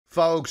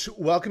Folks,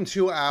 welcome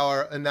to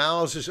our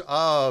analysis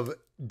of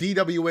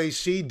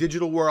DWAC,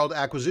 Digital World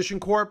Acquisition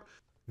Corp.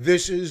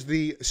 This is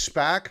the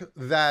SPAC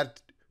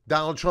that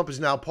Donald Trump is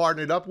now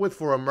partnered up with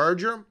for a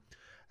merger,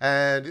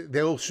 and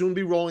they will soon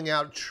be rolling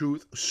out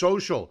Truth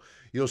Social.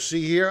 You'll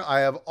see here, I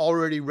have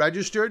already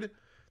registered.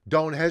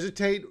 Don't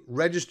hesitate.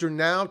 Register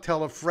now.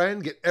 Tell a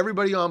friend. Get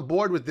everybody on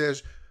board with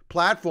this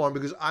platform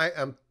because I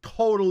am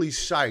totally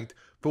psyched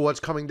for what's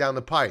coming down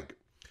the pike.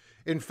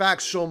 In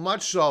fact, so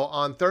much so,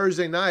 on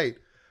Thursday night,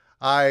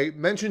 I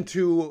mentioned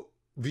to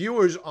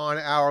viewers on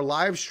our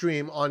live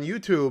stream on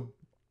YouTube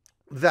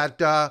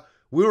that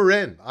we were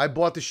in. I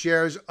bought the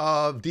shares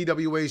of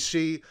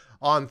DWAC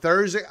on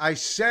Thursday. I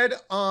said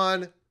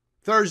on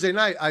Thursday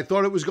night I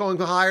thought it was going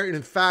to higher, and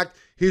in fact,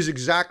 here's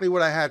exactly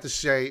what I had to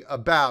say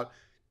about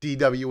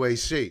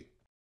DWAC.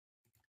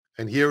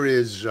 And here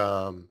is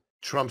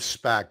Trump's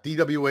SPAC.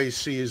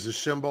 DWAC is the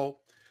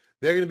symbol.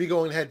 They're going to be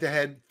going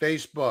head-to-head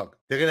Facebook.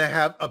 They're going to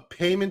have a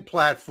payment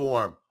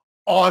platform.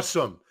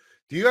 Awesome.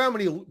 Do you know how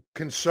many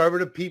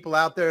conservative people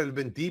out there that have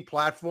been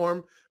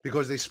deplatformed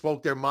because they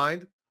spoke their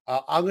mind?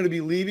 I'm going to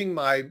be leaving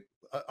my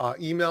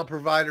email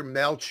provider,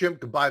 MailChimp.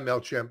 Goodbye,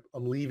 MailChimp.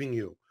 I'm leaving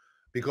you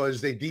because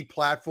they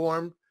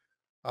deplatformed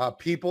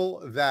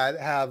people that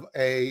have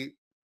a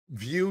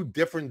view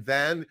different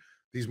than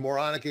these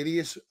moronic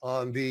idiots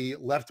on the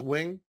left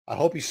wing. I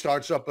hope he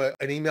starts up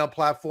an email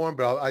platform,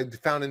 but I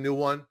found a new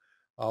one.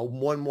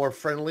 One more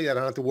friendly. I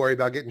don't have to worry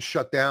about getting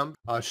shut down.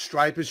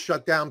 Stripe has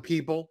shut down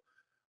people.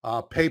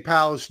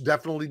 PayPal has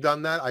definitely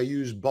done that. I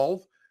use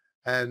both.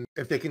 And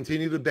if they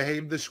continue to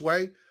behave this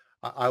way,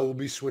 I will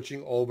be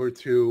switching over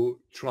to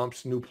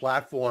Trump's new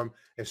platform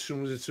as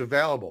soon as it's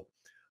available.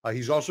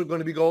 He's also going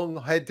to be going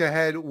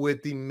head-to-head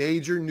with the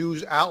major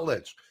news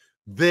outlets.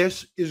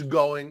 This is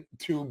going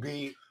to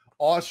be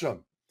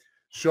awesome.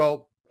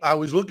 So I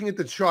was looking at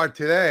the chart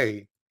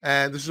today,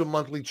 and this is a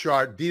monthly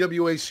chart,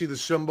 DWAC, the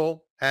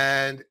symbol,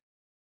 and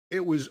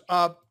it was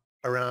up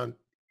around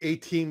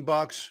 18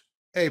 bucks.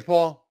 Hey,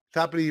 Paul.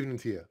 Top of the evening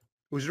to you. It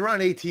was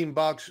around 18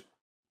 bucks,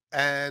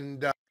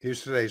 and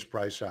here's today's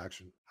price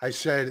action. I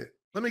said,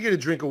 let me get a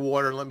drink of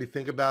water and let me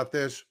think about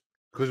this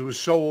because it was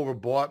so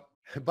overbought.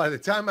 By the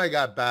time I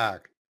got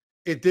back,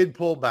 it did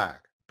pull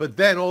back. But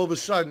then all of a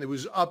sudden, it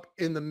was up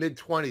in the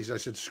mid-20s. I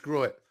said,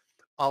 screw it.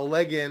 I'll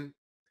leg in.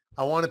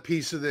 I want a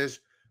piece of this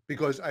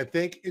because I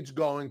think it's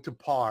going to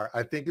par.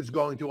 I think it's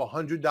going to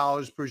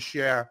 $100 per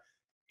share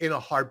in a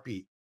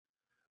heartbeat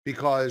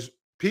because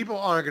people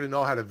aren't going to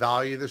know how to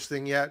value this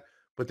thing yet.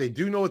 But they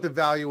do know what the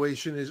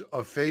valuation is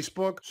of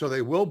Facebook, so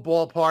they will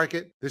ballpark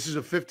it. This is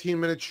a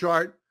 15-minute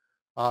chart,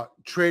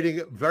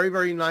 trading very,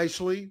 very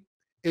nicely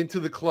into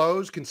the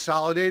close,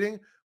 consolidating.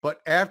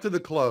 But after the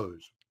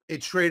close,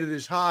 it traded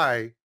as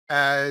high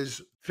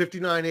as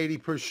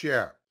 $59.80 per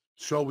share.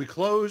 So we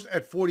closed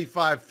at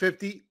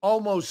 $45.50,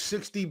 almost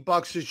 60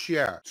 bucks a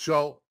share.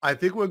 So I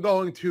think we're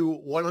going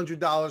to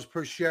 $100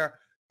 per share.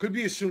 Could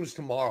be as soon as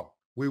tomorrow.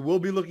 We will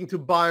be looking to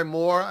buy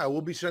more. I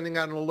will be sending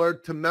out an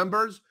alert to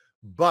members,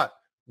 but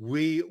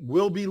we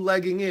will be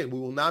legging in. We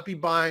will not be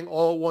buying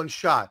all one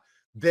shot.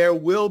 There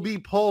will be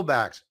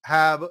pullbacks,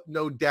 have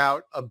no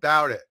doubt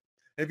about it.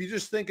 And if you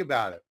just think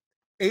about it,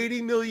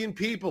 80 million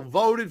people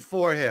voted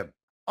for him.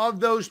 Of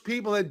those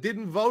people that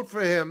didn't vote for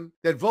him,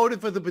 that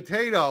voted for the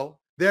potato,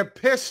 they're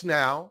pissed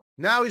now.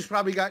 Now he's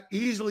probably got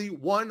easily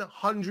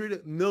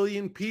 100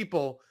 million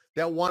people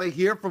that want to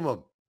hear from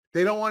him.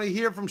 They don't want to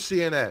hear from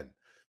CNN.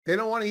 They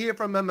don't want to hear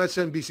from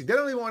MSNBC. They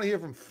don't even want to hear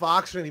from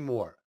Fox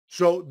anymore.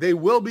 So they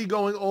will be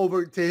going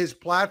over to his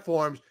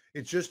platforms.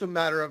 It's just a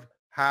matter of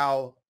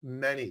how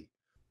many.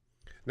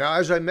 Now,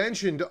 as I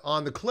mentioned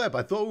on the clip,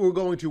 I thought we were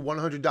going to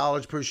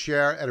 $100 per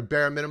share at a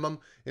bare minimum.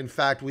 In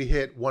fact, we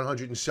hit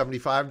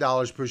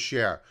 $175 per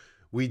share.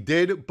 We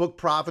did book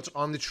profits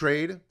on the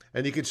trade,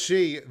 and you can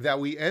see that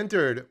we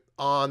entered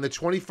on the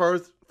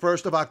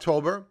 21st of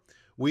October.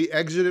 We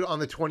exited on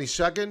the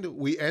 22nd.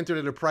 We entered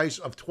at a price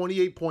of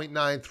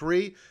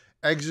 28.93.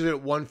 Exited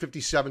at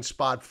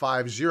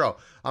 157.50.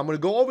 I'm going to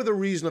go over the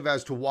reason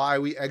as to why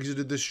we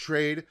exited this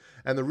trade.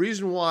 And the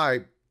reason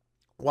why,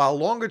 while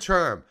longer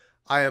term,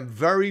 I am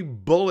very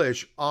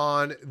bullish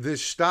on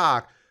this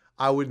stock,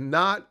 I would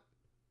not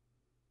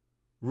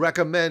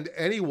recommend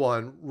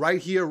anyone right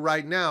here,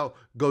 right now,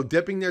 go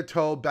dipping their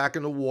toe back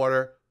in the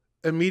water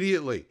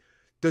immediately.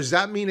 Does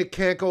that mean it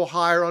can't go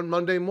higher on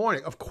Monday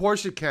morning? Of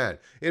course it can.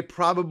 It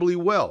probably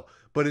will.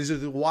 But is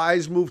it a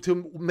wise move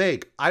to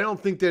make? I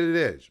don't think that it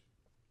is.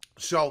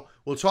 So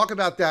we'll talk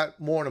about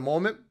that more in a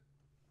moment.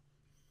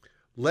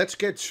 Let's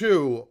get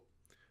to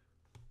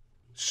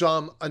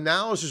some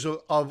analysis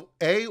of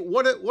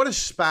what a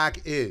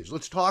SPAC is.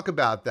 Let's talk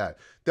about that.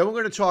 Then we're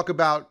going to talk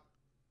about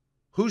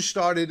who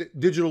started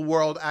Digital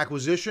World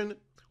Acquisition.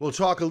 We'll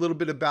talk a little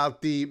bit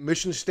about the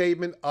mission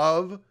statement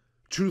of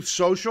Truth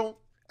Social.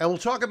 And we'll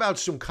talk about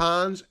some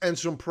cons and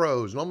some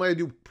pros. Normally I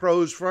do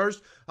pros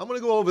first. I'm going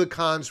to go over the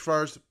cons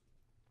first.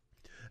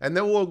 And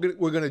then what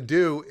we're going to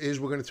do is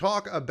we're going to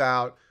talk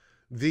about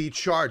the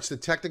charts, the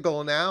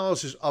technical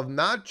analysis of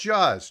not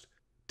just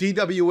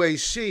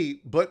DWAC,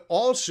 but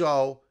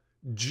also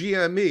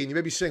GME, and you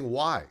may be saying,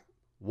 why?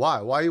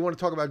 Why do you want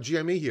to talk about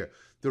GME here?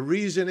 The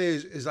reason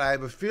is I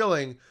have a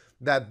feeling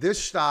that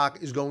this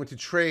stock is going to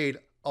trade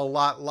a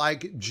lot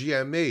like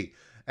GME.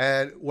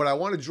 And what I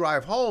want to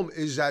drive home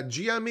is that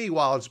GME,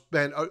 while it's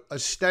been a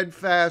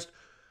steadfast,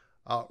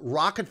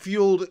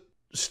 rocket-fueled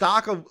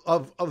stock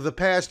of the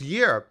past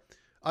year,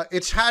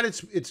 it's had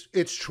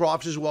its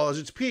troughs as well as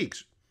its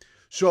peaks.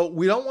 So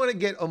we don't want to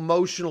get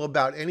emotional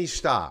about any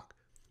stock.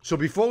 So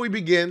before we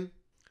begin,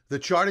 the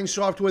charting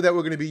software that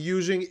we're going to be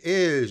using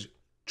is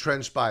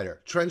TrendSpider.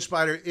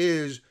 TrendSpider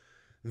is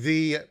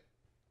the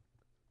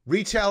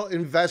retail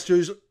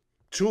investors'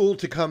 tool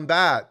to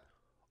combat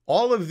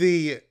all of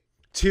the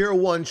tier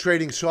one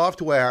trading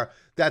software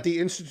that the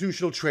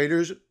institutional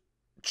traders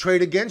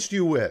trade against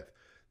you with.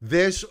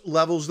 This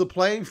levels the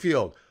playing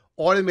field.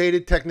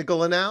 Automated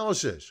technical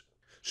analysis.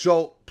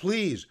 So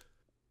please,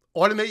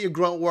 automate your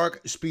grunt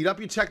work, speed up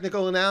your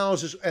technical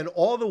analysis, and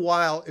all the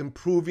while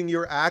improving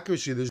your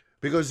accuracy.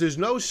 Because there's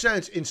no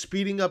sense in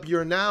speeding up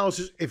your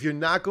analysis if you're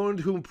not going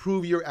to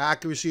improve your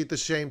accuracy at the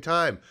same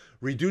time.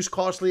 Reduce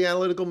costly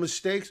analytical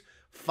mistakes,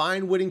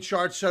 find winning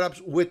chart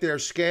setups with their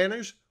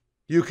scanners.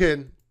 You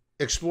can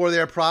explore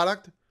their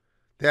product.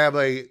 They have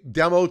a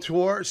demo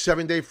tour,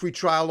 7-day free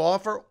trial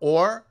offer,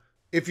 or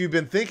if you've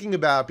been thinking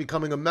about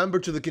becoming a member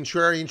to the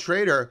Contrarian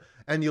Trader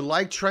and you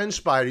like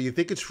TrendSpider, you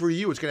think it's for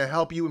you, it's going to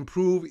help you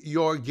improve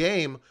your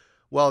game,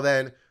 well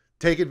then,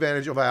 take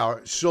advantage of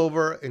our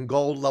silver and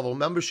gold level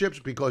memberships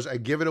because I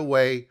give it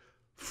away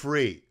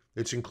free.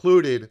 It's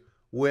included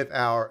with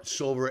our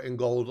silver and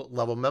gold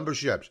level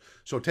memberships.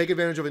 So take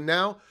advantage of it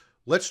now.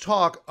 Let's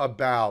talk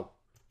about,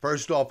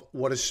 first off,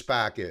 what a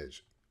SPAC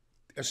is.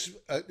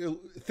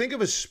 Think of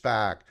a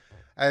SPAC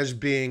as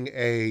being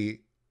a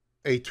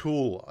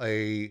tool,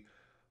 a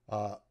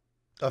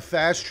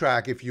fast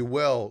track, if you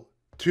will,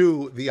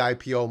 to the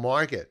IPO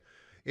market.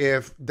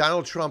 If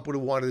Donald Trump would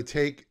have wanted to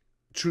take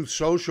Truth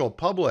Social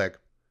public,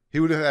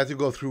 he would have had to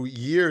go through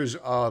years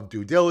of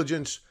due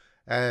diligence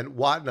and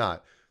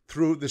whatnot.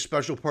 Through the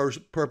special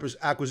purpose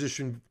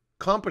acquisition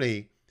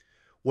company,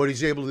 what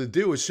he's able to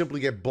do is simply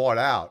get bought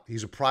out.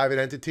 He's a private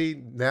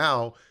entity.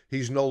 Now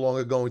he's no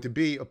longer going to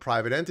be a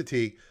private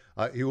entity.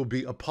 He will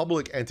be a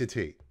public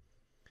entity.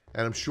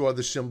 And I'm sure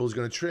the symbol is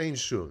going to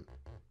change soon.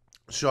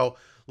 So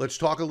let's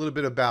talk a little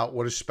bit about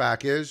what a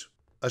SPAC is.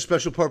 A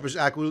special purpose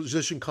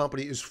acquisition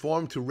company is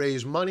formed to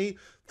raise money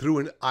through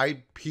an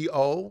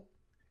IPO,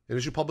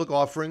 initial public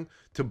offering,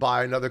 to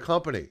buy another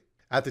company.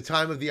 At the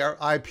time of the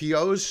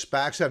IPOs,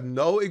 SPACs have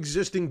no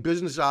existing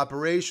business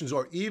operations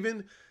or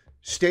even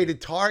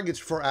stated targets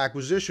for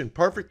acquisition.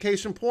 Perfect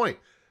case in point.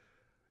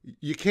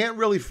 You can't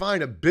really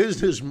find a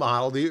business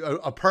model,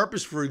 a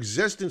purpose for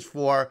existence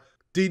for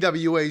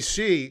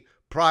DWAC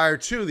prior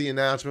to the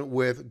announcement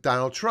with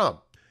Donald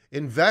Trump.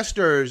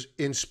 Investors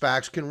in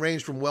SPACs can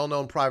range from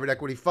well-known private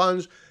equity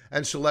funds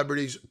and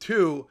celebrities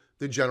to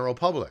the general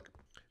public.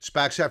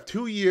 SPACs have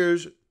 2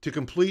 years to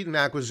complete an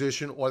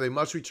acquisition or they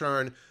must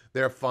return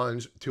their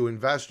funds to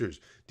investors.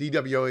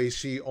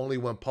 DWAC only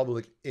went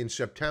public in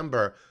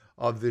September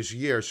of this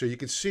year. So you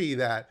can see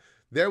that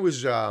there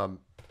was an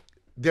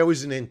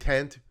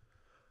intent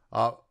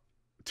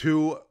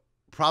to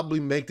probably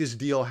make this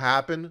deal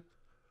happen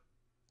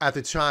at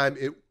the time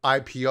it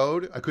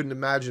IPO'd. I couldn't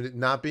imagine it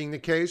not being the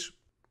case.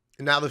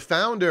 Now, the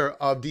founder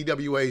of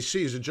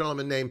DWAC is a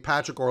gentleman named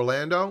Patrick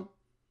Orlando.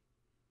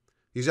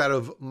 He's out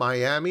of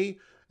Miami,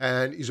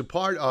 and he's a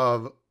part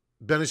of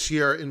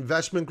Benacier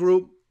Investment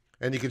Group.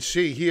 And you can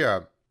see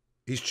here,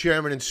 he's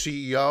chairman and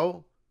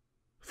CEO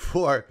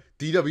for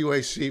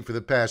DWAC for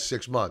the past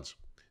 6 months.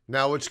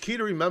 Now, what's key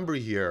to remember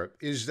here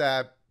is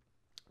that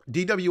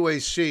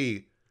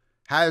DWAC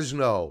has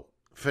no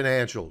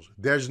financials.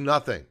 There's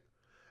nothing.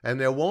 And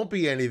there won't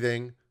be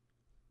anything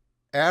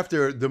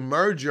after the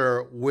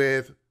merger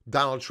with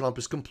Donald Trump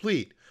is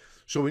complete.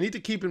 So we need to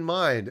keep in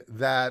mind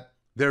that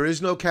there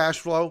is no cash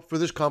flow for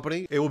this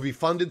company. It will be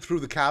funded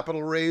through the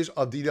capital raise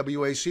of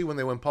DWAC when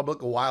they went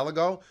public a while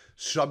ago,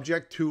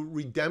 subject to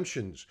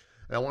redemptions.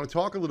 And I want to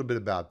talk a little bit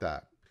about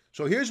that.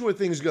 So here's where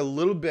things get a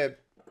little bit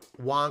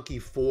wonky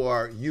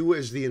for you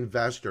as the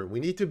investor.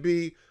 We need to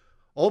be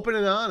open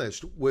and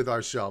honest with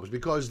ourselves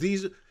because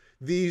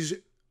these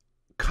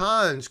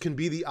cons can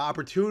be the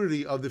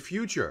opportunity of the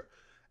future.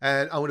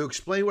 And I want to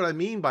explain what I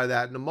mean by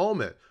that in a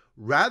moment.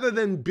 Rather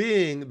than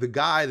being the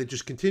guy that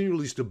just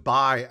continually to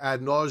buy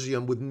ad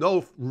nauseum with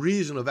no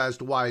reason as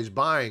to why he's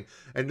buying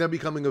and then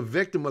becoming a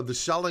victim of the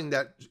selling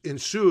that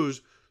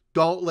ensues,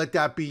 don't let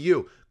that be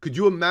you. Could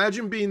you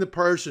imagine being the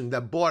person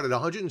that bought at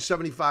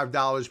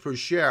 $175 per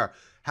share?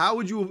 How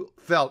would you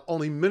have felt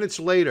only minutes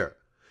later?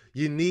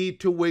 You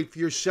need to wait for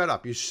your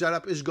setup. Your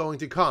setup is going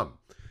to come.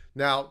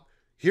 Now,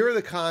 here are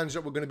the cons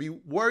that we're going to be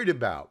worried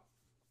about.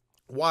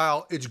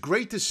 While it's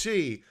great to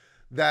see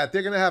that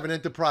they're going to have an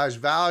enterprise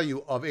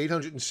value of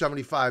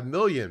 $875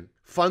 million,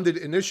 funded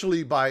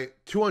initially by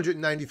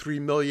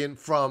 $293 million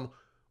from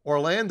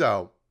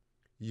Orlando,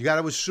 you got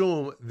to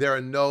assume there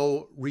are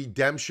no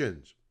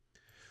redemptions.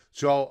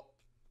 So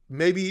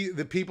maybe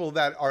the people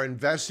that are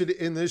invested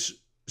in this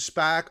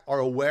SPAC are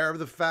aware of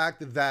the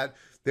fact that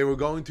they were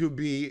going to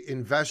be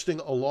investing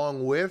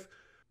along with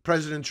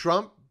President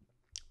Trump.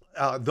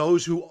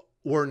 Those who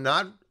were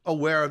not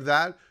aware of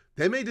that,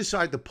 they may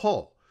decide to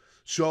pull.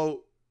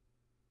 So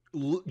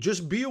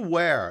just be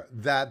aware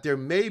that there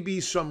may be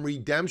some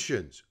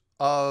redemptions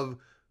of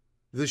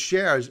the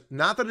shares.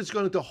 Not that it's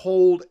going to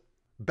hold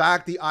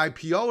back the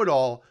IPO at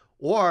all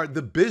or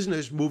the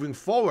business moving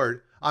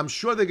forward. I'm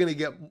sure they're going to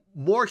get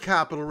more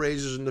capital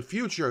raises in the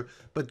future,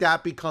 but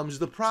that becomes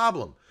the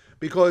problem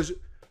because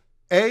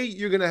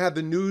you're going to have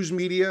the news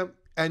media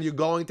and you're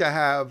going to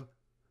have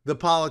the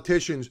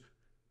politicians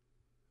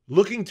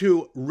looking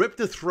to rip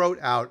the throat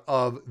out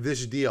of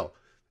this deal.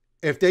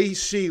 If they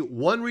see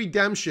one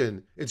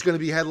redemption, it's going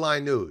to be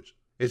headline news.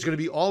 It's going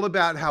to be all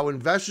about how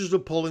investors are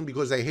pulling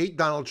because they hate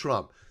Donald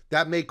Trump.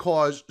 That may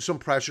cause some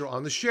pressure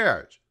on the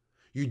shares.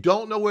 You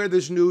don't know where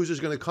this news is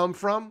going to come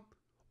from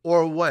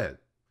or when.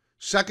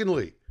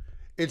 Secondly,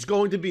 it's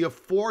going to be a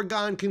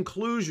foregone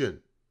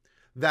conclusion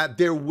that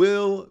there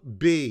will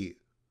be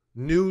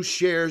new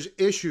shares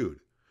issued.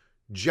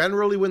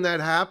 Generally, when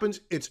that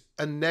happens, it's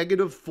a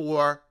negative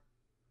for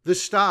the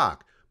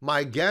stock.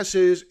 My guess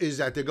is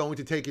that they're going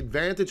to take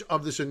advantage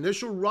of this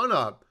initial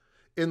run-up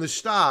in the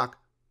stock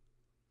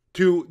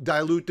to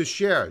dilute the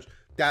shares.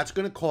 That's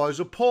going to cause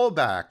a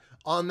pullback.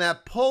 On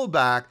that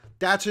pullback,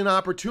 that's an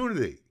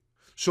opportunity.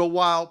 So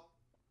while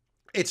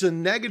it's a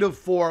negative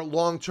for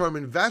long-term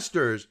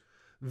investors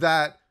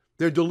that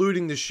they're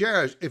diluting the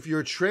shares, if you're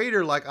a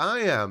trader like I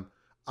am,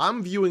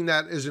 I'm viewing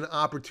that as an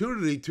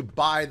opportunity to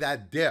buy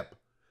that dip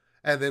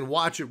and then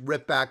watch it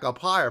rip back up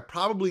higher.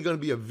 Probably going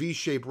to be a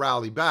V-shaped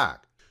rally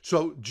back.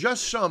 So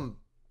just some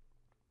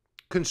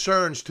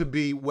concerns to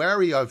be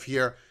wary of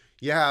here.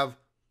 You have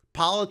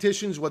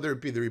politicians, whether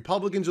it be the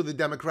Republicans or the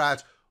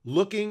Democrats,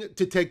 looking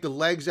to take the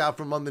legs out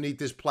from underneath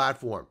this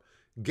platform.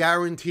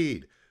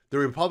 Guaranteed. The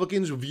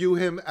Republicans view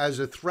him as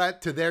a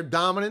threat to their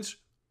dominance,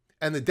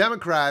 and the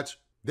Democrats,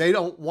 they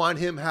don't want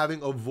him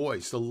having a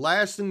voice. The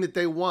last thing that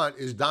they want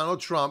is Donald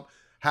Trump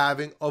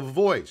having a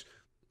voice.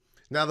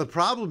 Now, the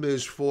problem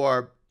is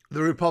for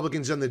the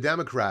Republicans and the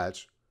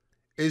Democrats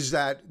is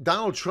that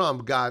Donald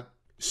Trump got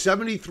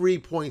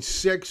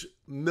 73.6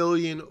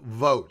 million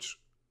votes.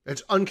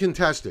 It's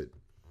uncontested.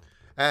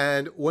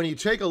 And when you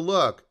take a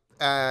look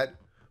at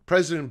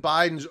President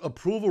Biden's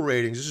approval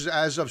ratings, this is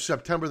as of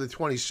September the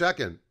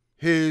 22nd,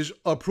 his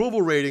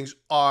approval ratings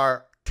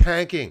are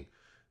tanking.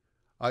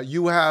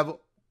 You have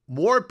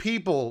more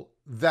people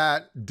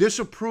that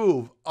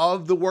disapprove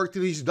of the work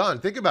that he's done.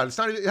 Think about it.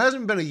 It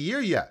hasn't been a year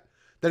yet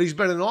that he's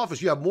been in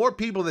office. You have more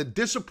people that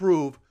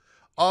disapprove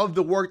of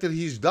the work that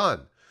he's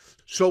done.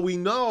 So we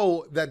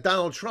know that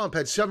Donald Trump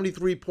had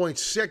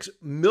 73.6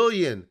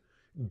 million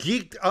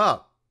geeked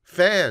up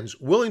fans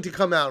willing to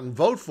come out and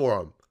vote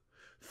for him.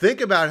 Think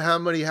about how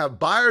many have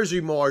buyer's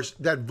remorse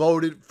that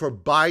voted for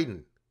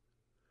Biden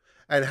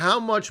and how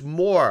much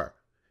more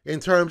in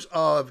terms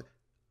of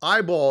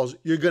eyeballs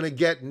you're going to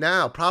get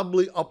now.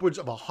 Probably upwards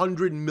of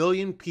 100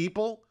 million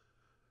people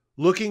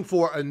looking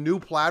for a new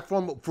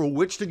platform for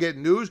which to get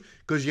news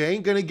because you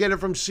ain't going to get it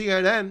from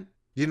CNN.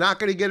 You're not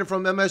going to get it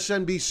from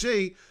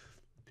MSNBC.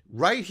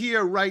 Right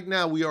here, right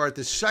now, we are at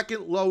the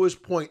second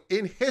lowest point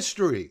in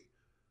history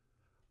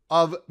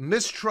of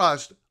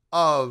mistrust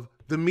of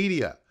the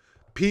media.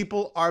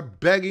 People are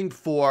begging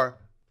for,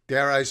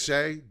 dare I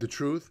say, the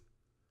truth.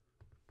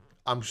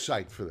 I'm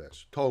psyched for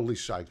this, totally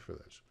psyched for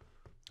this.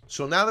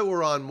 So now that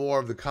we're on more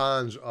of the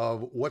cons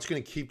of what's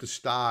going to keep the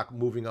stock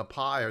moving up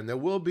higher, and there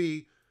will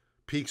be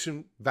peaks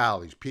and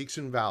valleys.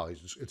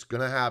 It's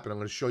going to happen. I'm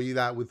going to show you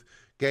that with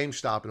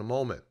GameStop in a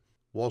moment.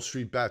 Wall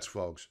Street bets,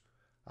 folks.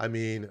 I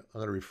mean, I'm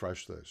going to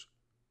refresh this.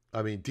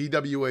 I mean,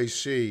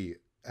 DWAC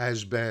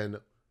has been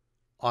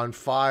on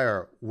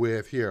fire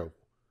with here.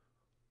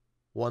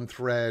 One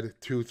thread,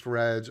 two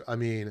threads. I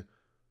mean,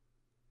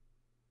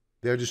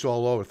 they're just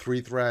all over. Three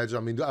threads. I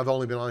mean, I've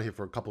only been on here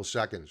for a couple of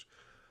seconds.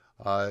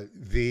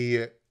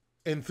 The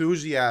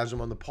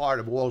enthusiasm on the part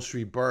of Wall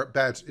Street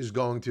bets is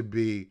going to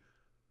be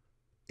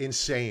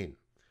insane.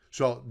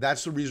 So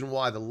that's the reason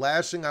why the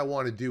last thing I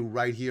want to do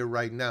right here,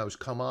 right now is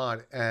come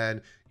on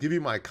and give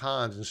you my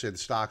cons and say the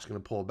stock's going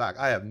to pull back.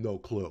 I have no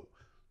clue.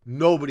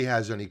 Nobody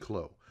has any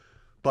clue.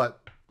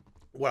 But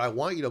what I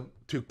want you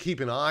to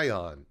keep an eye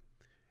on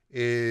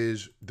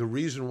is the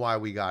reason why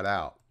we got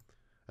out.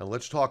 And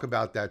let's talk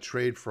about that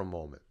trade for a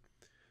moment.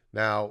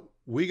 Now,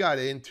 we got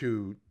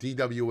into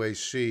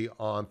DWAC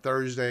on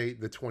Thursday,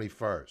 the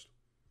 21st.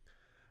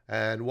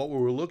 And what we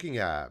were looking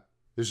at,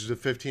 this is a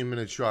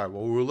 15-minute chart.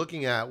 What we were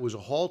looking at was a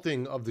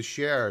halting of the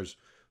shares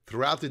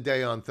throughout the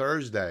day on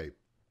Thursday.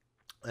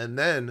 And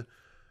then,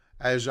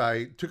 as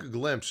I took a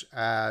glimpse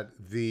at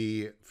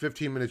the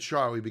 15-minute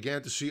chart, we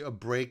began to see a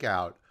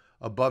breakout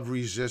above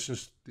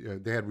resistance.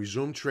 They had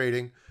resumed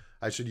trading.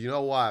 I said, you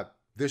know what?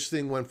 This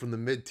thing went from the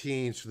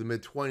mid-teens to the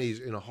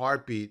mid-20s in a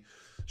heartbeat.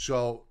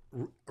 So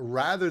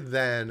rather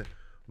than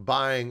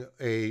buying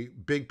a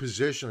big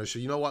position, I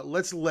said, you know what?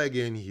 Let's leg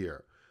in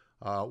here.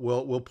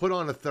 We'll put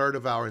on a third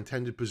of our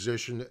intended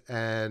position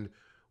and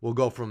we'll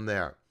go from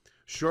there.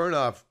 Sure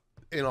enough,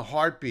 in a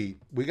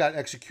heartbeat. We got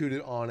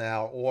executed on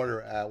our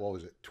order at, what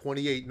was it,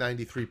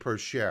 $28.93 per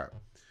share.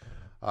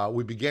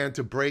 We began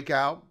to break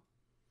out.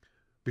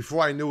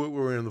 Before I knew it, we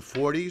were in the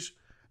 40s.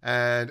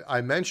 And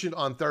I mentioned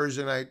on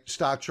Thursday night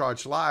Stock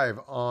Charts Live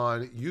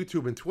on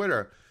YouTube and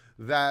Twitter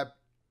that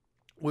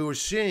we were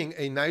seeing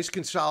a nice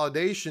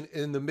consolidation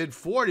in the mid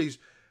 40s.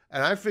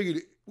 And I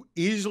figured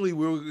easily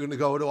we were going to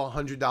go to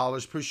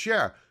 $100 per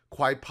share,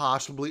 quite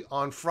possibly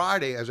on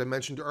Friday, as I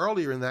mentioned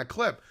earlier in that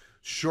clip.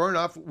 Sure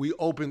enough, we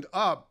opened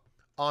up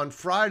on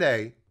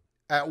Friday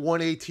at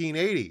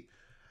 118.80,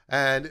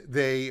 and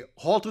they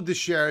halted the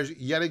shares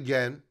yet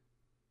again.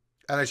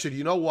 And I said,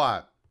 you know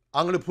what?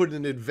 I'm going to put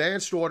an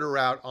advanced order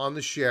out on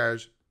the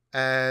shares,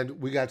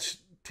 and we got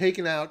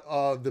taken out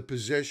of the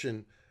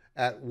position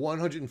at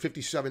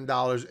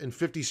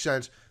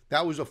 $157.50.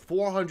 That was a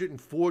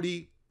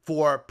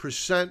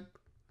 444%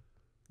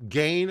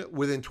 gain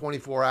within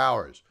 24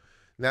 hours.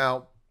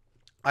 Now,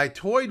 I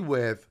toyed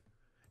with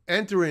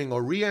entering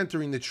or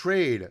re-entering the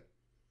trade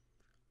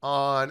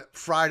on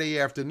Friday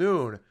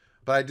afternoon,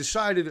 but I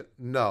decided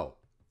no.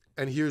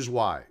 And here's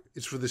why.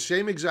 It's for the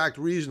same exact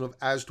reason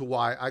as to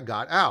why I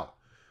got out,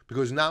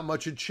 because not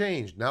much had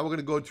changed. Now we're going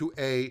to go to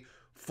a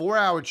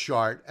 4-hour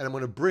chart, and I'm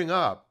going to bring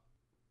up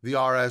the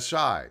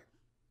RSI,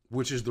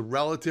 which is the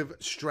relative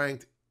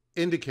strength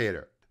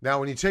indicator. Now,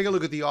 when you take a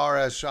look at the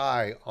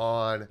RSI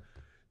on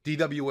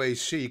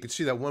DWAC, you can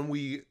see that when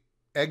we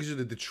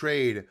exited the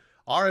trade,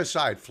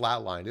 RSI had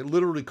flatlined. It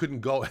literally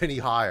couldn't go any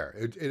higher.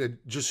 It had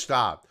just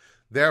stopped.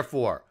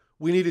 Therefore,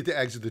 we needed to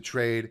exit the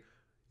trade.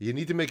 You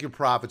need to make your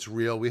profits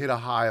real. We hit a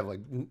high of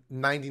like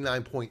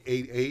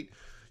 99.88.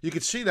 You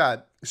can see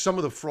that some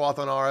of the froth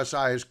on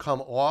RSI has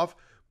come off,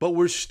 but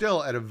we're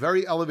still at a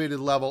very elevated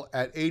level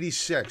at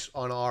 86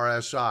 on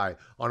RSI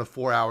on a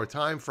 4-hour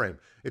time frame.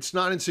 It's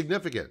not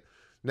insignificant.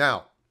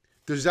 Now,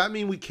 does that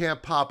mean we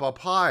can't pop up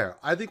higher?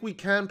 I think we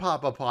can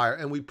pop up higher,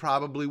 and we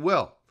probably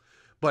will.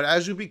 But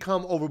as we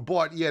become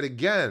overbought yet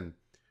again,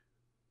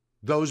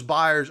 those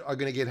buyers are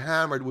going to get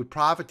hammered with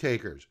profit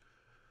takers.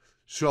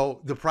 So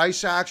the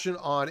price action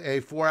on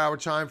a 4-hour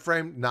time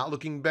frame, not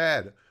looking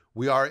bad.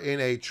 We are in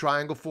a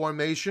triangle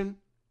formation.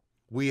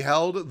 We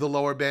held the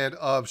lower band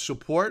of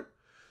support.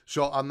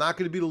 So I'm not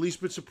going to be the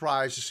least bit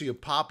surprised to see a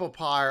pop-up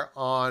higher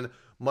on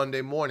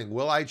Monday morning.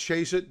 Will I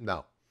chase it?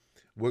 No.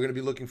 We're going to be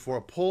looking for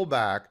a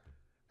pullback,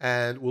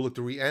 and we'll look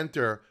to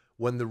re-enter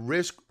when the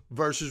risk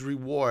versus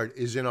reward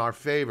is in our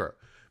favor.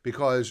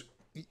 Because,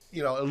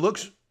 you know, it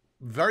looks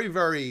very,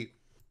 very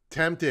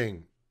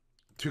tempting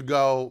to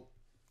go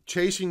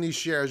chasing these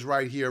shares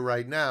right here,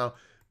 right now,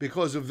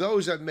 because of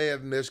those that may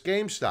have missed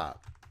GameStop.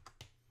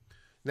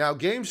 Now,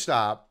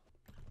 GameStop,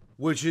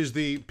 which is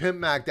the Pimp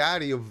Mac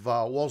Daddy of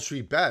Wall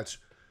Street bets,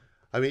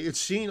 I mean, it's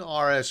seen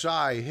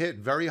RSI hit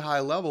very high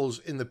levels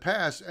in the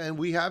past, and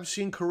we have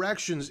seen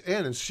corrections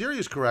and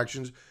serious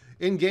corrections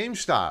in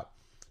GameStop.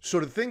 So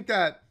to think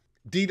that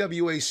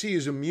DWAC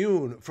is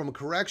immune from a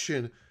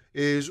correction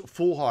is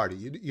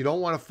foolhardy. You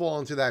don't want to fall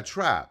into that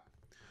trap.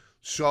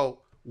 So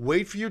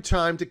wait for your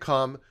time to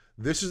come.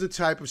 This is the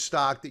type of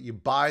stock that you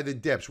buy the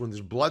dips. When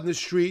there's blood in the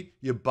street,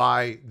 you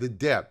buy the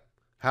dip.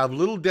 Have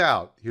little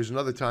doubt. Here's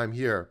another time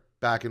here,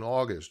 back in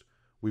August.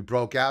 We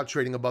broke out,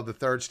 trading above the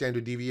 3rd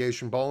standard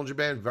deviation Bollinger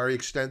Band, very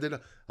extended.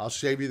 I'll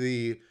save you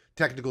the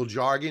technical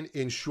jargon.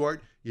 In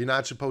short, you're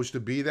not supposed to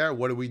be there.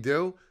 What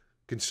do?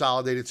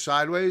 Consolidated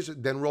sideways,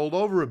 then rolled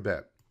over a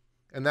bit.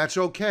 And that's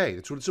okay.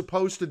 That's what it's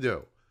supposed to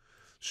do.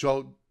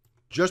 So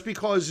just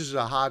because this is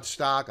a hot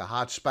stock, a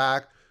hot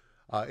SPAC,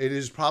 it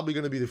is probably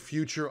going to be the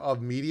future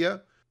of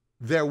media.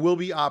 There will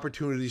be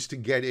opportunities to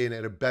get in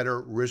at a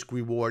better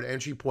risk-reward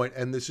entry point,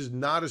 and this is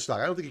not a stock.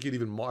 I don't think you can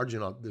even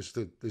margin on this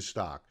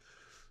stock.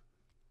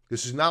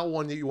 This is not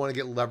one that you want to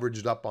get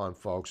leveraged up on,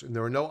 folks, and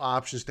there are no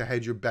options to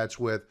hedge your bets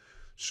with.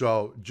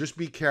 So just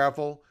be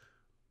careful.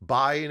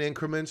 Buy in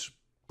increments.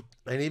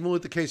 And even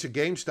with the case of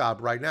GameStop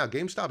right now,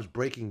 GameStop is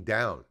breaking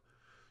down.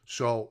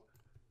 So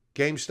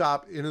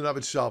GameStop in and of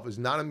itself is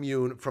not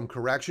immune from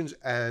corrections,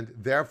 and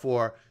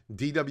therefore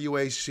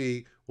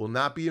DWAC will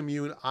not be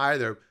immune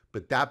either.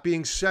 But that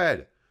being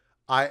said,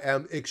 I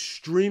am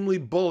extremely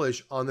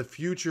bullish on the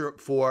future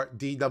for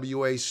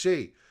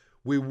DWAC.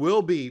 We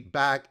will be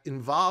back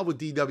involved with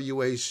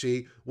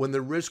DWAC when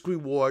the risk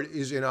reward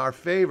is in our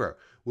favor.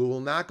 We will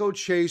not go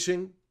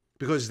chasing,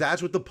 because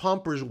that's what the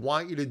pumpers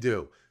want you to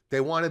do.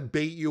 They want to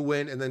bait you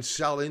in and then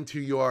sell into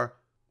your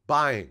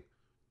buying.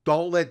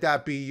 Don't let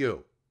that be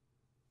you.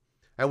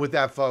 And with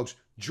that, folks,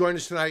 join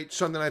us tonight,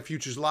 Sunday Night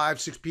Futures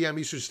Live, 6 p.m.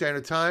 Eastern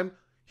Standard Time,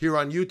 here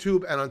on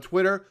YouTube and on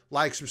Twitter.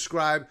 Like,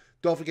 subscribe.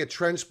 Don't forget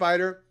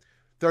TrendSpider,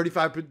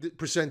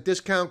 35%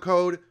 discount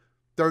code,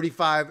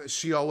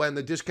 35CON,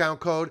 the discount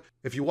code.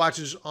 If you watch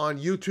us on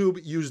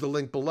YouTube, use the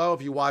link below.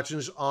 If you watch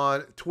us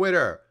on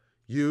Twitter,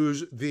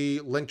 use the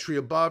link tree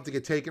above to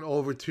get taken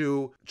over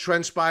to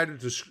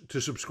TrendSpider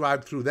to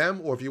subscribe through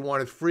them. Or if you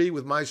want it free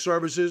with my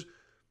services,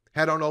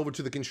 head on over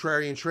to the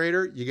Contrarian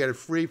Trader. You get a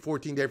free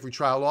 14-day free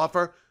trial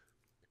offer.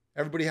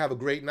 Everybody have a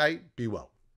great night. Be well.